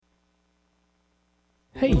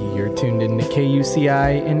Hey, you're tuned in to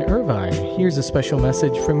KUCI in Irvine. Here's a special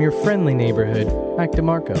message from your friendly neighborhood, Mac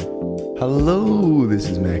DeMarco. Hello, this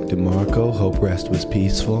is Mac DeMarco. Hope rest was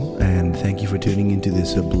peaceful, and thank you for tuning into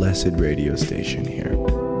this blessed radio station here.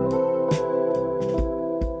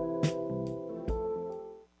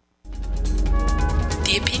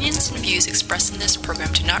 The opinions and views expressed in this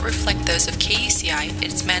program do not reflect those of KUCI,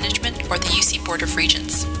 its management, or the UC Board of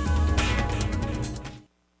Regents.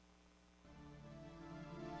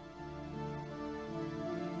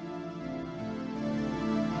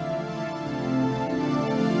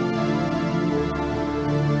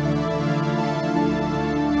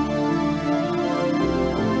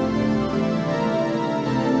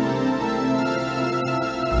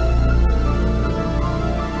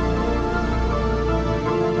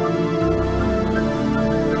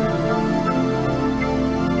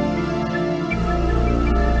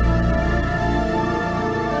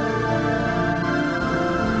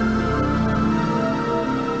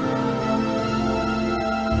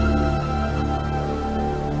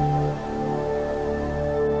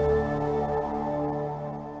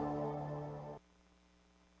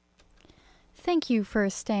 Thank you for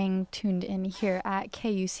staying tuned in here at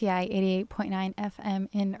KUCI 88.9 FM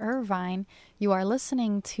in Irvine. You are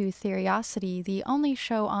listening to Theriosity, the only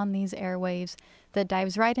show on these airwaves that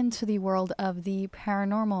dives right into the world of the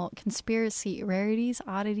paranormal, conspiracy, rarities,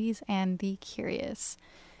 oddities, and the curious.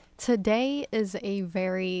 Today is a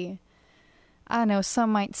very,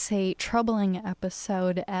 some might say troubling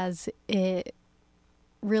episode, as it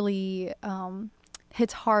really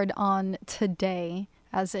hits hard on today,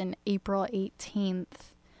 as in April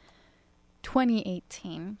 18th,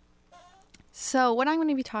 2018. So what I'm going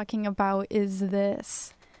to be talking about is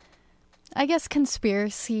this,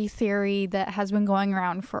 conspiracy theory that has been going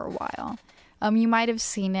around for a while. You might have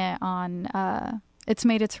seen it on, it's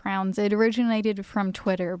made its rounds. It originated from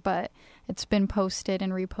Twitter, but it's been posted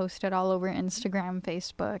and reposted all over Instagram,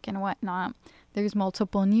 Facebook, and whatnot. There's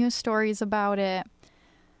multiple news stories about it.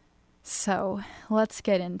 So let's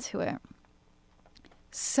get into it.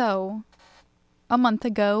 So, a month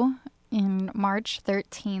ago, in March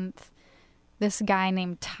 13th, this guy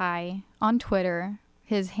named Ty on Twitter,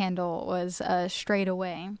 his handle was Straight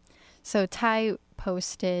Away. So Ty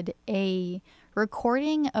posted a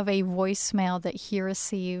recording of a voicemail that he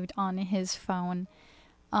received on his phone,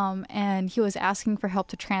 and he was asking for help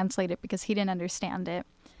to translate it because he didn't understand it.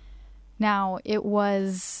 Now, it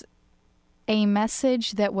was a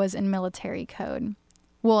message that was in military code.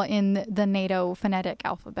 Well, in the NATO phonetic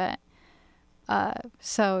alphabet.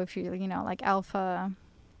 So if you like Alpha,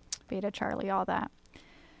 Beta, Charlie, all that.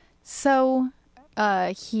 So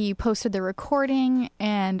he posted the recording,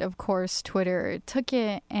 and of course Twitter took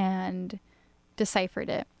it and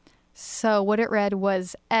deciphered it. So what it read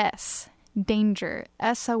was S, danger,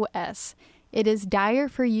 SOS. It is dire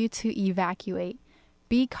for you to evacuate.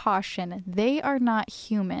 Be caution, they are not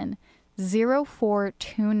human.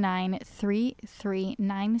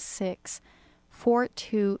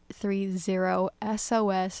 042933964230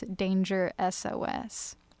 SOS danger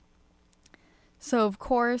SOS. So of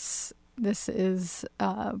course this is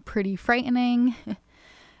pretty frightening.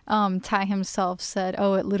 Ty himself said,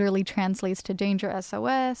 it literally translates to danger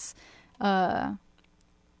SOS, and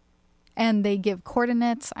they give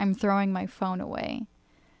coordinates. I'm throwing my phone away.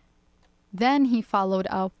 Then he followed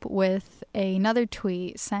up with another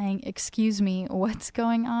tweet saying, excuse me, what's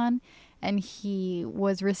going on? And he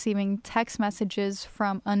was receiving text messages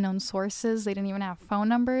from unknown sources. They didn't even have phone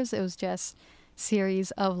numbers. It was just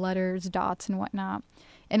series of letters, dots, and whatnot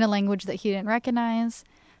in a language that he didn't recognize.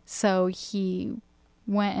 So he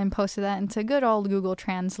went and posted that into good old Google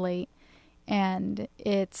Translate. And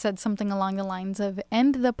it said something along the lines of,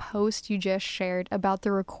 end the post you just shared about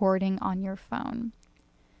the recording on your phone.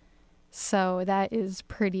 So that is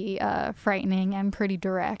pretty frightening and pretty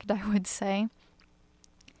direct, I would say.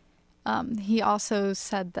 He also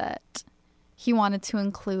said that he wanted to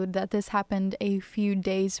include that this happened a few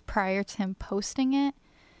days prior to him posting it.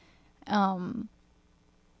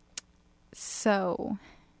 So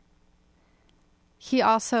he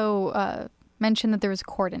also mentioned that there was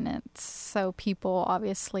coordinates. So people,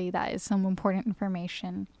 obviously, that is some important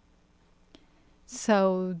information.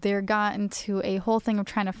 So they got into a whole thing of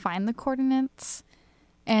trying to find the coordinates,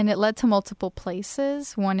 and it led to multiple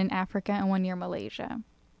places, one in Africa and one near Malaysia.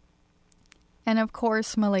 And of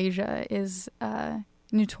course, Malaysia is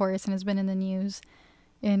notorious and has been in the news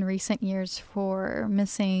in recent years for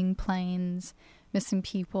missing planes, missing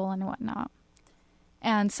people, and whatnot.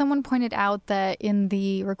 And someone pointed out that in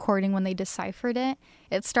the recording, when they deciphered it,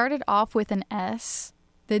 it started off with an S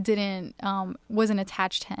that wasn't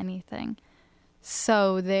attached to anything.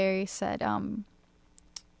 So they said,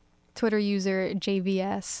 Twitter user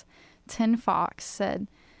JVS 10 Fox said,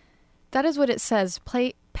 "That is what it says.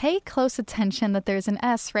 Pay close attention that there's an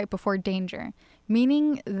S right before danger,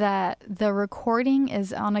 meaning that the recording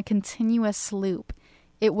is on a continuous loop.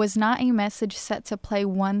 It was not a message set to play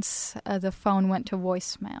once the phone went to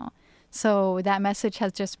voicemail. So that message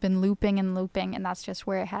has just been looping and looping, and that's just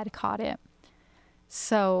where it had caught it."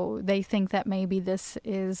 So they think that maybe this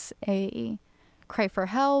is a cry for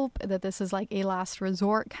help, that this is like a last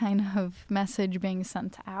resort kind of message being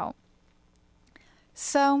sent out.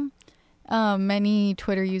 So many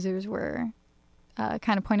Twitter users were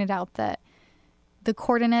kind of pointed out that the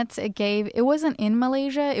coordinates it gave, it wasn't in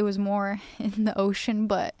Malaysia, it was more in the ocean,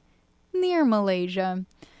 but near Malaysia,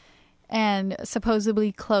 and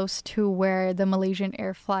supposedly close to where the Malaysian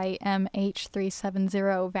air flight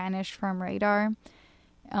MH370 vanished from radar.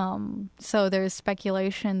 So there's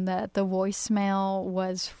speculation that the voicemail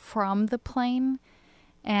was from the plane,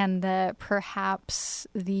 and that perhaps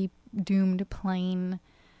the doomed plane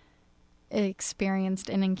experienced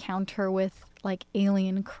an encounter with like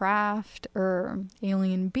alien craft or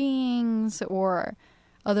alien beings or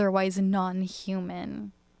otherwise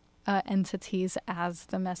non-human entities, as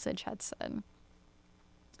the message had said.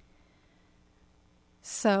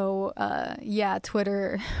 So yeah,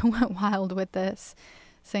 Twitter went wild with this,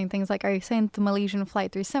 saying things like, "Are you saying that the Malaysian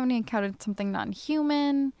Flight 370 encountered something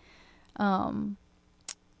non-human?"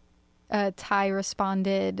 Thai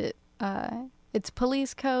responded, "It's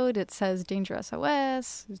police code. It says danger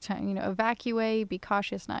SOS. Evacuate. Be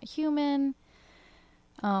cautious, not human."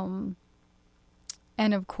 And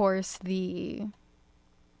of course, the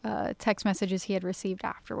text messages he had received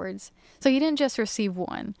afterwards. So he didn't just receive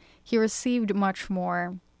one. He received much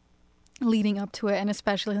more leading up to it, and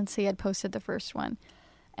especially since he had posted the first one.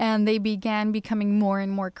 And they began becoming more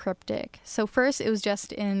and more cryptic. So first it was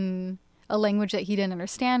just in a language that he didn't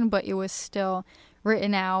understand, but it was still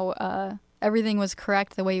written out. Everything was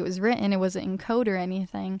correct the way it was written. It wasn't in code or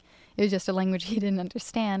anything. It was just a language he didn't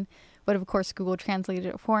understand. But of course, Google translated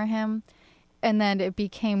it for him. And then it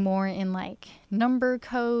became more in like number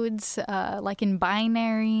codes, like in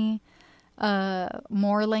binary,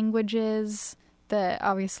 more languages that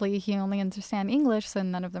obviously he only understand English, so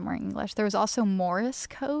none of them were English. There was also Morse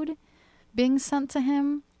code being sent to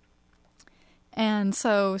him. And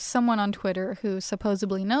so someone on Twitter who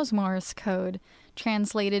supposedly knows Morse code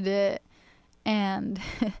translated it, and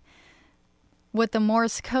what the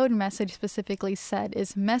Morse code message specifically said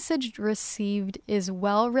is, "Message received is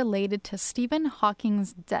well related to Stephen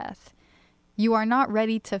Hawking's death. You are not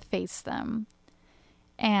ready to face them."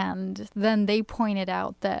 And then they pointed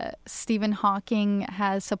out that Stephen Hawking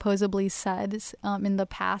has supposedly said in the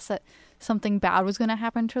past that something bad was going to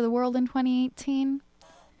happen to the world in 2018.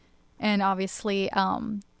 And obviously,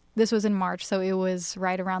 this was in March, so it was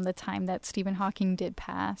right around the time that Stephen Hawking did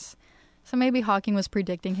pass. So maybe Hawking was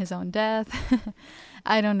predicting his own death.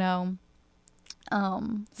 I don't know.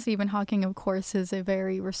 Stephen Hawking, of course, is a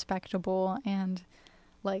very respectable and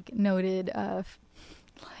like noted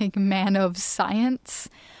like man of science,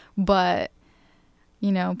 but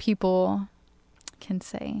people can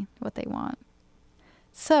say what they want.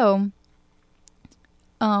 So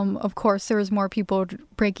of course there was more people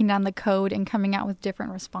breaking down the code and coming out with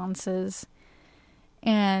different responses.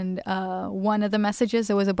 And one of the messages,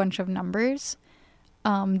 there was a bunch of numbers.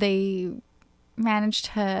 They managed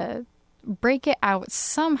to break it out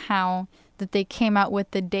somehow that they came out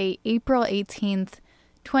with the date April 18th,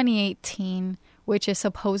 2018, which is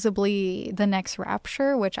supposedly the next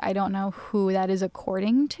rapture, which I don't know who that is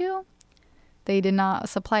according to. They did not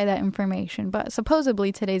supply that information, but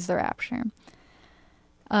supposedly today's the rapture.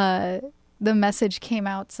 The message came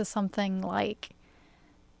out to something like,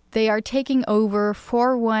 "They are taking over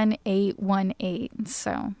 41818.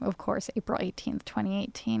 So, of course, April 18th,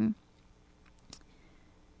 2018.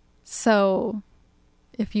 So,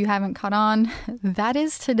 if you haven't caught on, that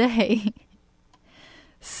is today.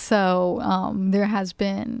 So, there has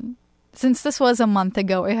been, since this was a month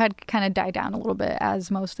ago, it had kind of died down a little bit, as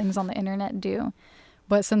most things on the internet do.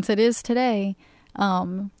 But since it is today,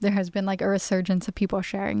 there has been like a resurgence of people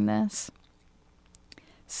sharing this.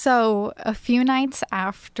 So a few nights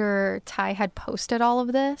after Ty had posted all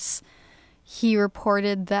of this, he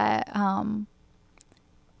reported that an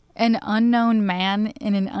unknown man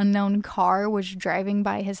in an unknown car was driving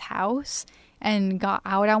by his house and got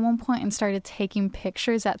out at one point and started taking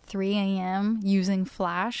pictures at 3 a.m. using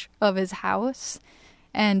flash of his house.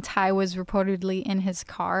 And Ty was reportedly in his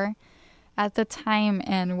car at the time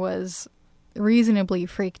and was reasonably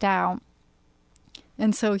freaked out.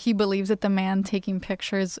 And so he believes that the man taking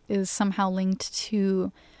pictures is somehow linked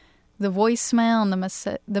to the voicemail and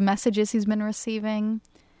the messages he's been receiving.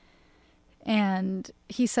 And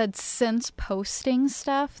he said since posting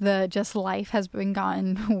stuff, just life has been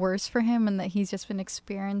gotten worse for him, and that he's just been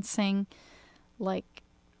experiencing like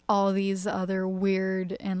all these other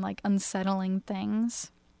weird and like unsettling things.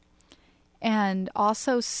 And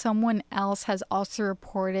also someone else has also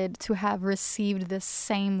reported to have received the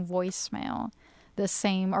same voicemail, the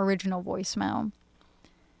same original voicemail.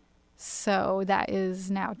 So that is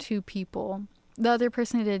now 2 people. The other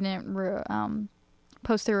person didn't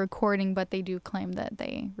post their recording, but they do claim that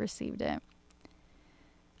they received it.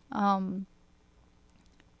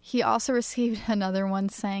 He also received another one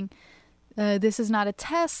saying, this is not a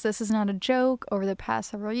test, this is not a joke. Over the past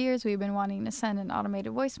several years, we've been wanting to send an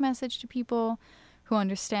automated voice message to people who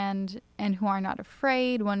understand and who are not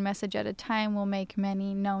afraid. One message at a time will make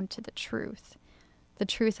many known to the truth. The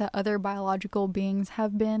truth that other biological beings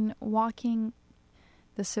have been walking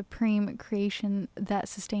the supreme creation that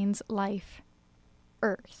sustains life,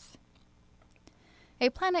 Earth. A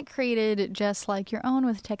planet created just like your own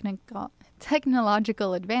with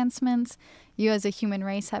technological advancements. You as a human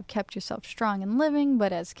race have kept yourself strong and living,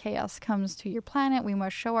 but as chaos comes to your planet, we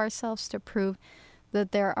must show ourselves to prove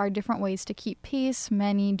that there are different ways to keep peace.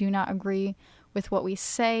 Many do not agree with what we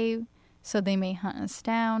say, so they may hunt us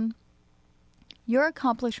down. Your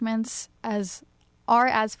accomplishments are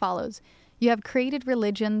as follows. You have created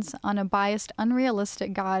religions on a biased,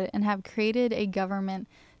 unrealistic God and have created a government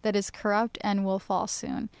that is corrupt and will fall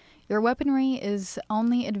soon. Your weaponry is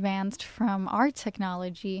only advanced from our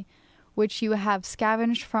technology, which you have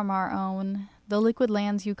scavenged from our own. The liquid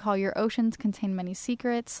lands you call your oceans contain many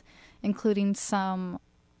secrets, including some,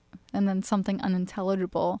 and then something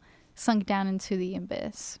unintelligible, sunk down into the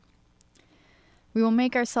abyss. We will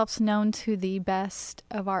make ourselves known to the best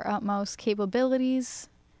of our utmost capabilities.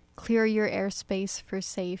 Clear your airspace for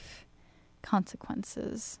safe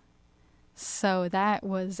consequences. So that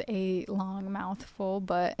was a long mouthful,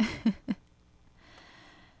 but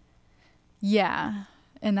yeah,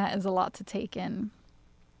 and that is a lot to take in.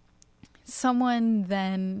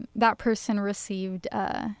 That person received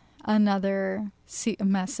another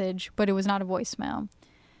message, but it was not a voicemail.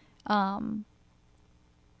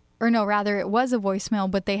 It was a voicemail,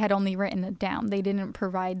 but they had only written it down. They didn't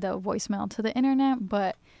provide the voicemail to the internet,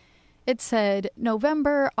 but it said,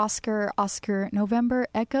 November, Oscar, Oscar, November,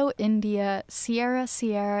 Echo, India, Sierra,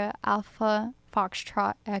 Sierra, Alpha,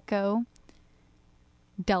 Foxtrot, Echo,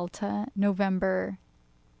 Delta, November,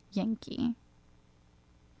 Yankee.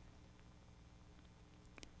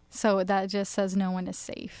 So that just says no one is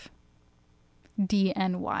safe.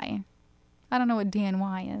 DNY. I don't know what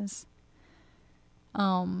DNY is.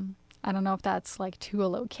 I don't know if that's like to a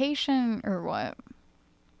location or what.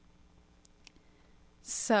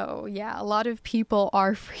 So, yeah, a lot of people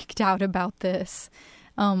are freaked out about this.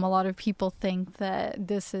 A lot of people think that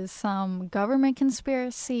this is some government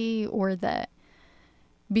conspiracy, or that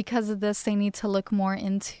because of this, they need to look more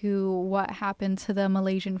into what happened to the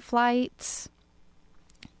Malaysian flights,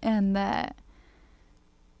 and that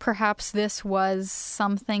perhaps this was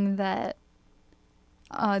something that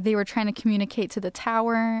they were trying to communicate to the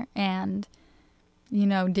tower and,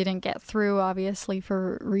 didn't get through, obviously,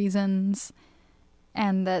 for reasons,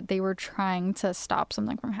 and that they were trying to stop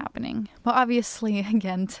something from happening. But obviously,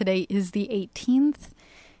 again, today is the 18th,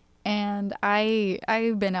 and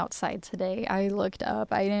I've been outside today. I looked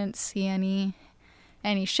up. I didn't see any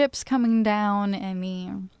ships coming down, I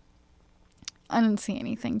didn't see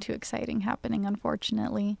anything too exciting happening,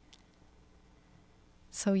 unfortunately.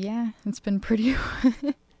 So yeah, it's been pretty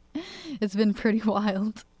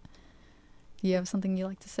wild. Do you have something you'd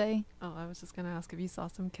like to say? Oh, I was just going to ask if you saw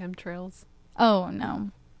some chemtrails. Oh,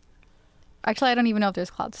 no. Actually, I don't even know if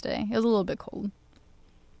there's clouds today. It was a little bit cold.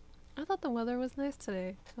 I thought the weather was nice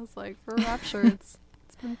today. I was like, for Rapture, it's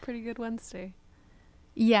been a pretty good Wednesday.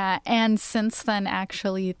 Yeah, and since then,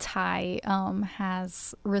 actually, Ty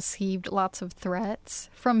has received lots of threats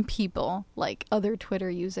from people, like other Twitter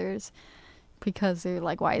users, because they're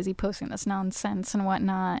like, why is he posting this nonsense and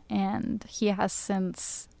whatnot? And he has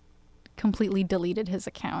since completely deleted his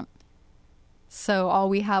account. So all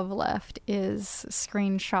we have left is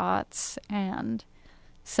screenshots and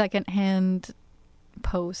secondhand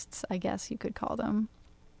posts, I guess you could call them.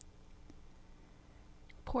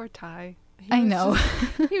 Poor Ty. I know.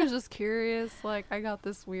 He was just curious. Like, I got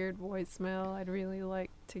this weird voicemail. I'd really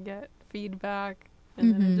like to get feedback.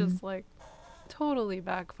 And then it just, like, totally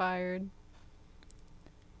backfired.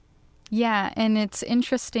 Yeah, and it's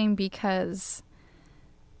interesting because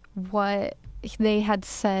what they had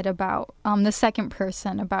said about the second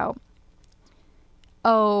person about,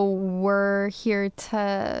 oh, we're here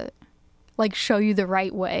to like show you the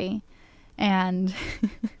right way and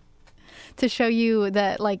to show you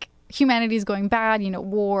that like humanity is going bad, you know,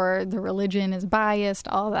 war, the religion is biased,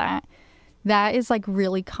 all that. That is like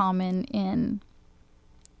really common in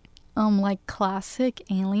like classic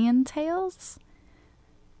alien tales.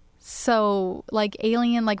 So like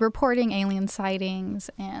reporting alien sightings,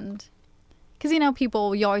 and because, you know,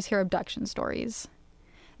 you always hear abduction stories.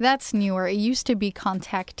 That's newer. It used to be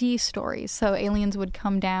contactee stories. So aliens would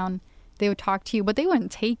come down, they would talk to you, but they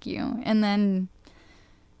wouldn't take you. And then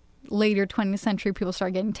later 20th century, people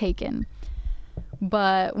started getting taken.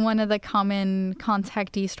 But one of the common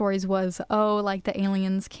contactee stories was, oh, like the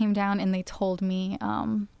aliens came down and they told me,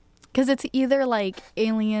 because it's either like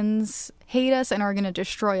aliens hate us and are going to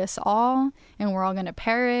destroy us all and we're all going to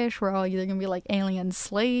perish. We're all either going to be like alien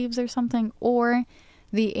slaves or something, or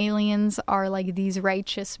the aliens are like these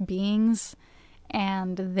righteous beings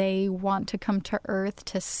and they want to come to Earth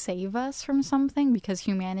to save us from something because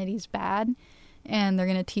humanity's bad. And they're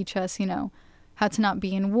going to teach us, you know, how to not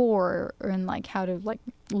be in war and like how to like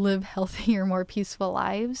live healthier, more peaceful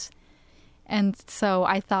lives. And so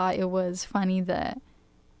I thought it was funny that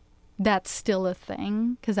that's still a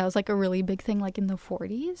thing, because that was like a really big thing like in the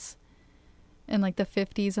 40s and like the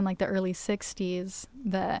 50s and like the early 60s.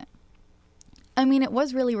 That, I mean, it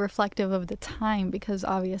was really reflective of the time, because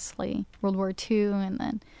obviously World War II and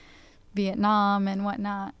then Vietnam and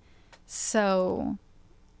whatnot. So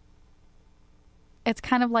it's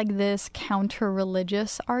kind of like this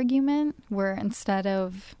counter-religious argument where instead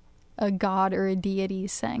of a god or a deity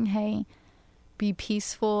saying, hey, be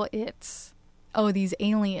peaceful, it's, oh, these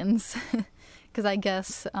aliens. Because I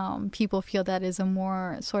guess people feel that is a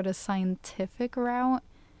more sort of scientific route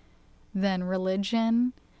than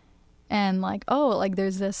religion. And like, oh, like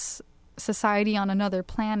there's this society on another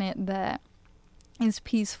planet that is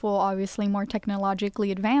peaceful, obviously more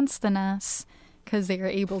technologically advanced than us because they are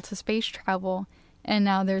able to space travel. And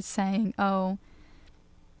now they're saying, oh,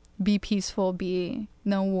 be peaceful, be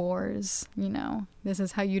no wars, you know, this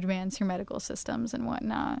is how you advance your medical systems and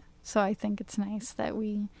whatnot. So I think it's nice that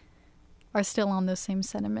we are still on those same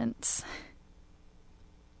sentiments.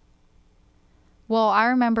 Well, I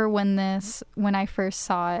remember when I first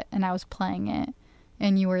saw it and I was playing it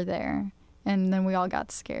and you were there and then we all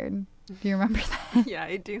got scared. Do you remember that? Yeah,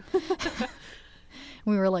 I do.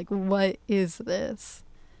 We were like, what is this?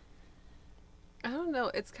 I don't know.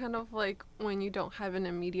 It's kind of like when you don't have an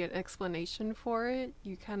immediate explanation for it,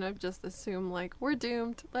 you kind of just assume like, we're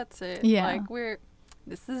doomed. That's it. Yeah. Like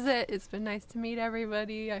this is it. It's been nice to meet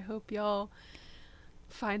everybody. I hope y'all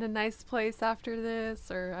find a nice place after this,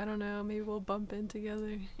 or I don't know, maybe we'll bump into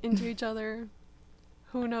each other.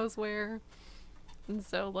 Who knows where. And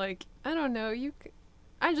so like, I don't know,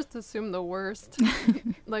 I just assume the worst.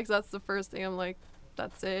 Like that's the first thing I'm like,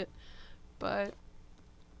 that's it. But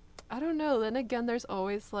I don't know. Then again, there's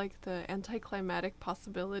always like the anticlimactic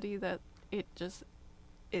possibility that it just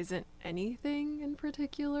isn't anything in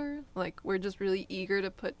particular. Like we're just really eager to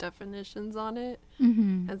put definitions on it.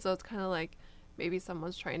 Mm-hmm. And so it's kind of like maybe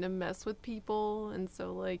someone's trying to mess with people. And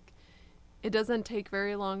so like it doesn't take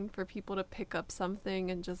very long for people to pick up something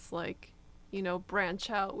and just like, you know, branch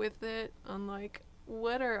out with it on like,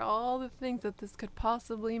 what are all the things that this could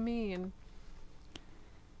possibly mean?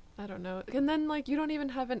 I don't know. And then, like, you don't even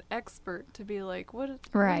have an expert to be like, what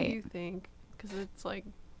do you think? Because it's like,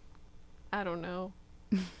 I don't know.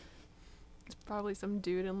 It's probably some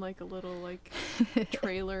dude in, like, a little, like,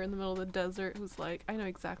 trailer in the middle of the desert who's like, I know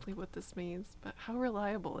exactly what this means, but how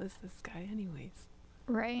reliable is this guy anyways?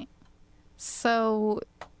 Right. So,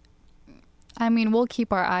 I mean, we'll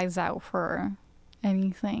keep our eyes out for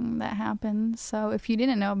anything that happens. So if you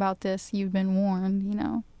didn't know about this, you've been warned, you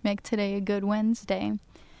know, make today a good Wednesday.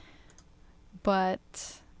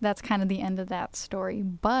 But that's kind of the end of that story.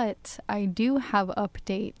 But I do have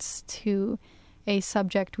updates to a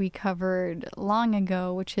subject we covered long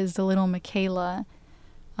ago, which is the little Michaela.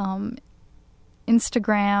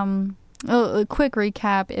 Instagram, a quick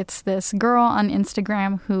recap, it's this girl on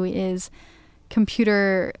Instagram who is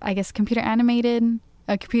computer animated,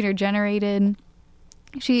 computer generated.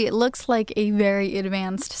 She looks like a very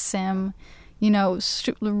advanced sim, you know,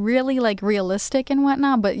 really like realistic and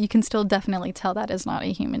whatnot, but you can still definitely tell that is not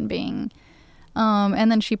a human being.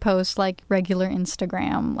 And then she posts like regular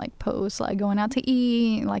Instagram, like posts like going out to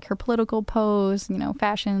eat, like her political posts, you know,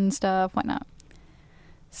 fashion stuff, whatnot.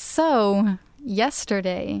 So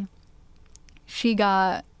yesterday, she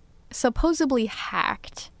got supposedly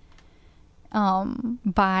hacked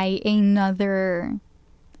by another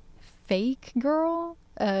fake girl,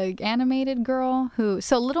 animated girl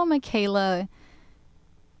so little Michaela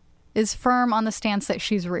is firm on the stance that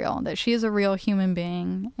she's real, that she is a real human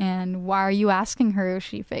being. And why are you asking her if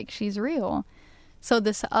she's fake? She's real. So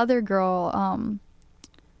this other girl,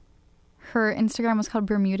 her Instagram was called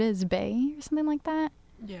Bermuda's Bay or something like that.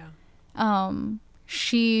 Yeah.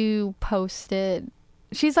 She posted,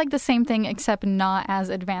 she's like the same thing except not as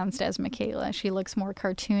advanced as Michaela. She looks more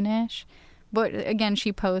cartoonish. But again,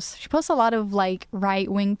 she posts a lot of like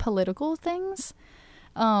right-wing political things.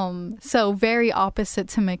 So very opposite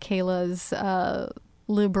to Michaela's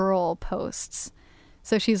liberal posts.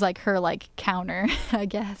 So she's like her like counter, I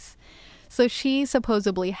guess. So she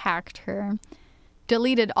supposedly hacked her,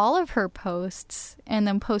 deleted all of her posts, and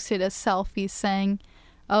then posted a selfie saying,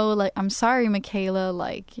 "Oh, like, I'm sorry, Michaela,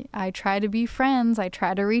 like, I try to be friends, I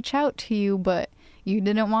try to reach out to you, but you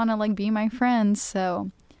didn't want to, like, be my friend,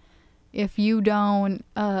 so if you don't,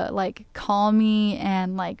 like, call me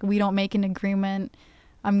and, like, we don't make an agreement,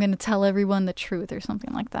 I'm gonna tell everyone the truth," or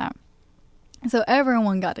something like that. So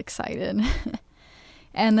everyone got excited.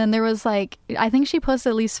 And then there was, like, I think she posted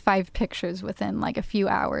at least 5 pictures within, like, a few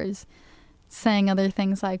hours, saying other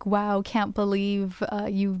things like, "Wow, can't believe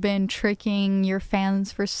you've been tricking your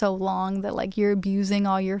fans for so long, that like you're abusing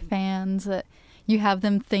all your fans, that you have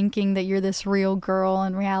them thinking that you're this real girl.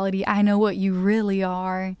 In reality, I know what you really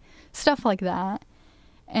are." Stuff like that.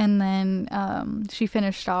 And then she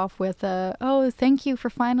finished off with, "Oh, thank you for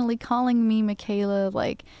finally calling me, Michaela.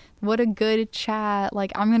 Like, what a good chat.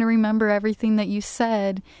 Like, I'm going to remember everything that you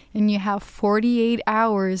said, and you have 48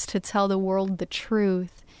 hours to tell the world the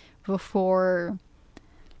truth before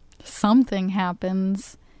something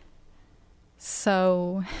happens."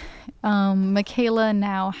 So Michaela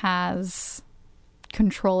now has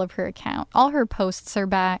control of her account. All her posts are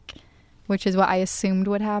back, which is what I assumed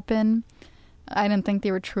would happen. I didn't think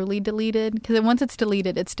they were truly deleted, because once it's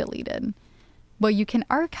deleted, it's deleted. But you can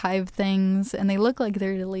archive things and they look like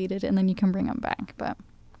they're deleted, and then you can bring them back. But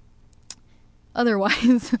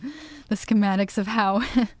otherwise, the schematics of how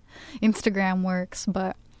Instagram works.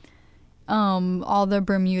 But all the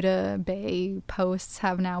Bermuda Bay posts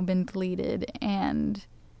have now been deleted, and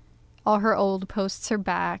all her old posts are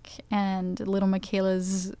back. And little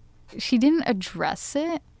Michaela's, she didn't address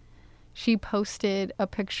it. She posted a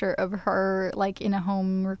picture of her like in a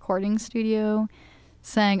home recording studio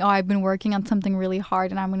saying, "Oh, I've been working on something really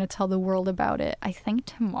hard and I'm going to tell the world about it, I think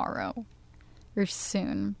tomorrow or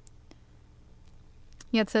soon."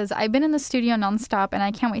 Yeah, it says, "I've been in the studio nonstop and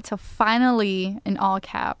I can't wait to finally," in all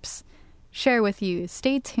caps, "share with you.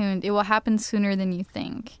 Stay tuned. It will happen sooner than you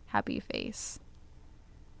think. Happy face."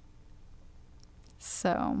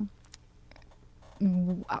 So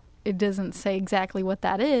it doesn't say exactly what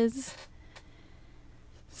that is.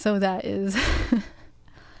 So that is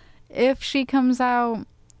if she comes out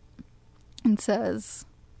and says,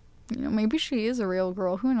 you know, maybe she is a real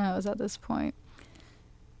girl, who knows at this point.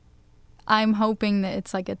 I'm hoping that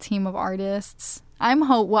it's like a team of artists.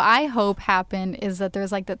 What I hope happened is that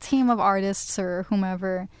there's like the team of artists or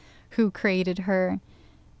whomever who created her.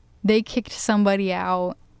 They kicked somebody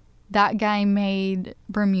out. That guy made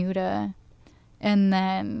Bermuda and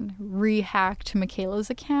then rehacked Michaela's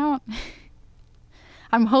account.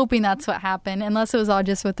 I'm hoping that's what happened, unless it was all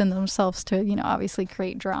just within themselves to, you know, obviously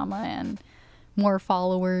create drama and more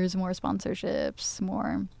followers, more sponsorships,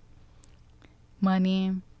 more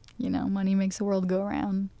money. You know, money makes the world go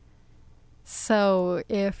around. So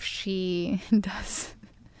if she does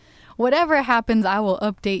whatever happens, I will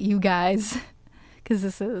update you guys, because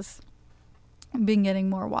this has been getting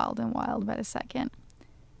more wild and wild by the second.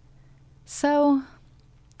 So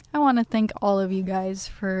I want to thank all of you guys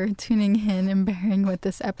for tuning in and bearing with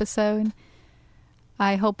this episode.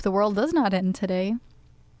 I hope the world does not end today.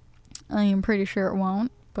 I am pretty sure it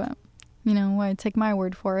won't, but, you know, I take my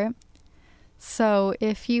word for it. So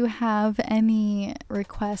if you have any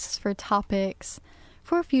requests for topics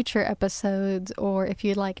for future episodes, or if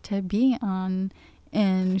you'd like to be on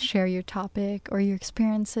and share your topic or your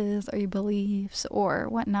experiences or your beliefs or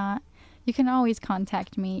whatnot, you can always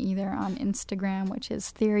contact me either on Instagram, which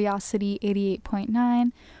is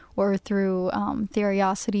Theriosity88.9, or through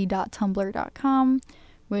theriosity.tumblr.com,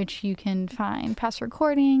 which you can find past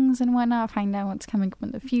recordings and whatnot, find out what's coming up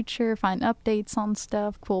in the future, find updates on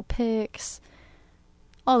stuff, cool pics,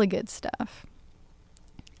 all the good stuff.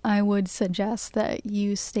 I would suggest that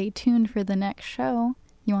you stay tuned for the next show.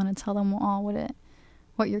 You want to tell them all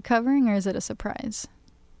what you're covering, or is it a surprise?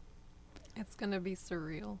 It's going to be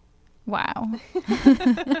surreal. Wow.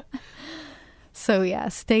 So yeah,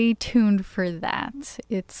 stay tuned for that.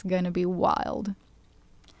 It's going to be wild.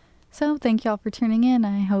 So thank y'all for tuning in.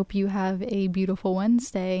 I hope you have a beautiful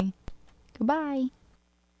Wednesday. Goodbye.